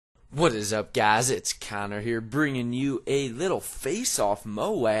What is up, guys? It's Connor here, bringing you a little face-off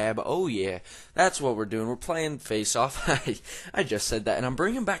MOAB. Oh yeah, that's what we're doing. We're playing face-off. I just said that, and I'm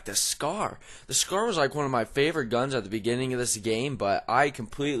bringing back the Scar. The Scar was like one of my favorite guns at the beginning of this game, but I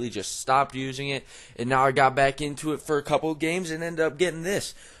completely just stopped using it, and now I got back into it for a couple of games and ended up getting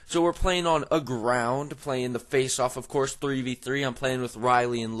this. So we're playing on AGROUND, playing the face-off, of course, 3v3. I'm playing with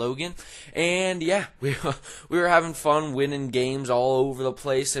Riley and Logan. And yeah, we were having fun winning games all over the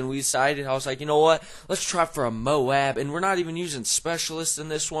place, and we decided, I was like, you know what, let's try for a MOAB. And we're not even using specialists in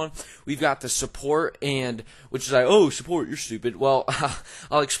this one. We've got the support, and which is like, oh, support, you're stupid. Well,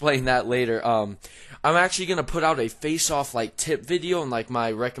 I'll explain that later. I'm actually going to put out a face-off like tip video and like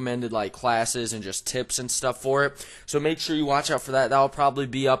my recommended like classes and just tips and stuff for it. So make sure you watch out for that. That'll probably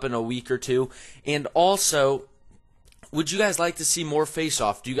be up in a week or two. And also, would you guys like to see more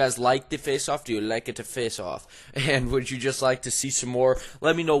face-off? Do you guys like the face-off? Do you like it to face-off? And would you just like to see some more?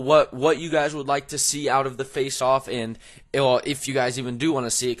 Let me know what you guys would like to see out of the face-off, and if you guys even do want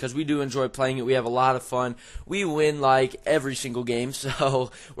to see it, because we do enjoy playing it. We have a lot of fun. We win like every single game,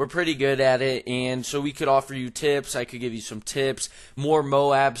 so we're pretty good at it. And so we could offer you tips. I could give you some tips, more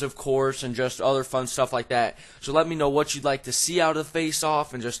MOABs, of course, and just other fun stuff like that. So let me know what you'd like to see out of the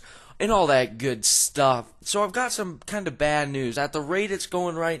face-off and all that good stuff. So I've got some kind of bad news. At the rate it's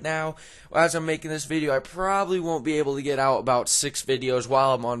going right now, as I'm making this video, I probably won't be able to get out about 6 videos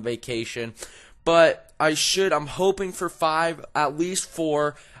while I'm on vacation. But I'm hoping for 5, at least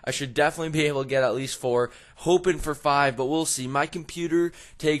 4. I should definitely be able to get at least 4. Hoping for 5, but we'll see. My computer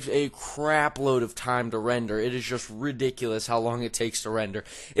takes a crap load of time to render. It is just ridiculous how long it takes to render.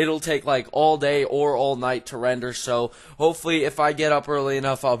 It'll take like all day or all night to render, so hopefully if I get up early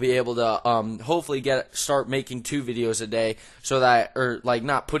enough, I'll be able to hopefully start making 2 videos a day, so that, or like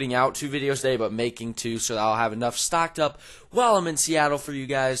not putting out 2 videos a day, but making 2, so that I'll have enough stocked up while I'm in Seattle for you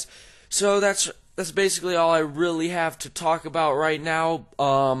guys. So that's basically all I really have to talk about right now.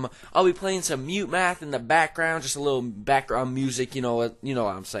 I'll be playing some mute math in the background, just a little background music, you know what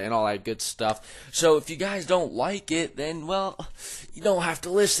I'm saying, all that good stuff. So if you guys don't like it, then, well, you don't have to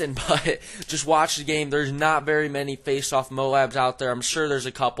listen, but just watch the game. There's not very many face-off MOABs out there. I'm sure there's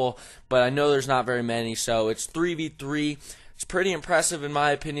a couple, but I know there's not very many, so it's 3v3. It's pretty impressive, in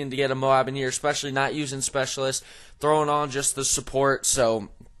my opinion, to get a MOAB in here, especially not using specialists, throwing on just the support. So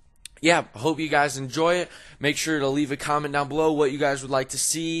yeah, hope you guys enjoy it. Make sure to leave a comment down below what you guys would like to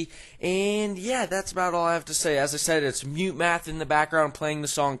see. And yeah, that's about all I have to say. As I said, it's mute math in the background playing the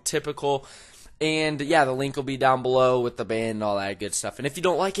song Typical. And yeah, the link will be down below with the band and all that good stuff. And if you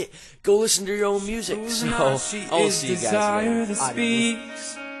don't like it, go listen to your own music. So I'll see you guys later.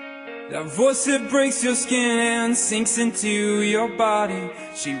 That voice that breaks your skin and sinks into your body.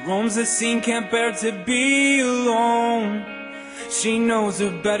 She roams the scene, can't bear to be alone. She knows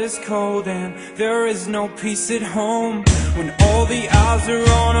her bed is cold and there is no peace at home. When all the eyes are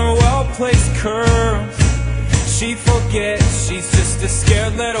on her well-placed curves, she forgets she's just a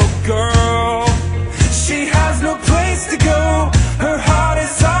scared little girl. She has no place to go, her heart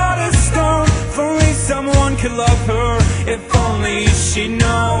is hard as stone. If only someone could love her, if only she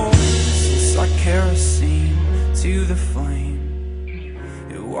knows. It's like kerosene to the flame,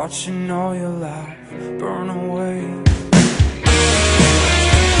 you're watching all your life burn away.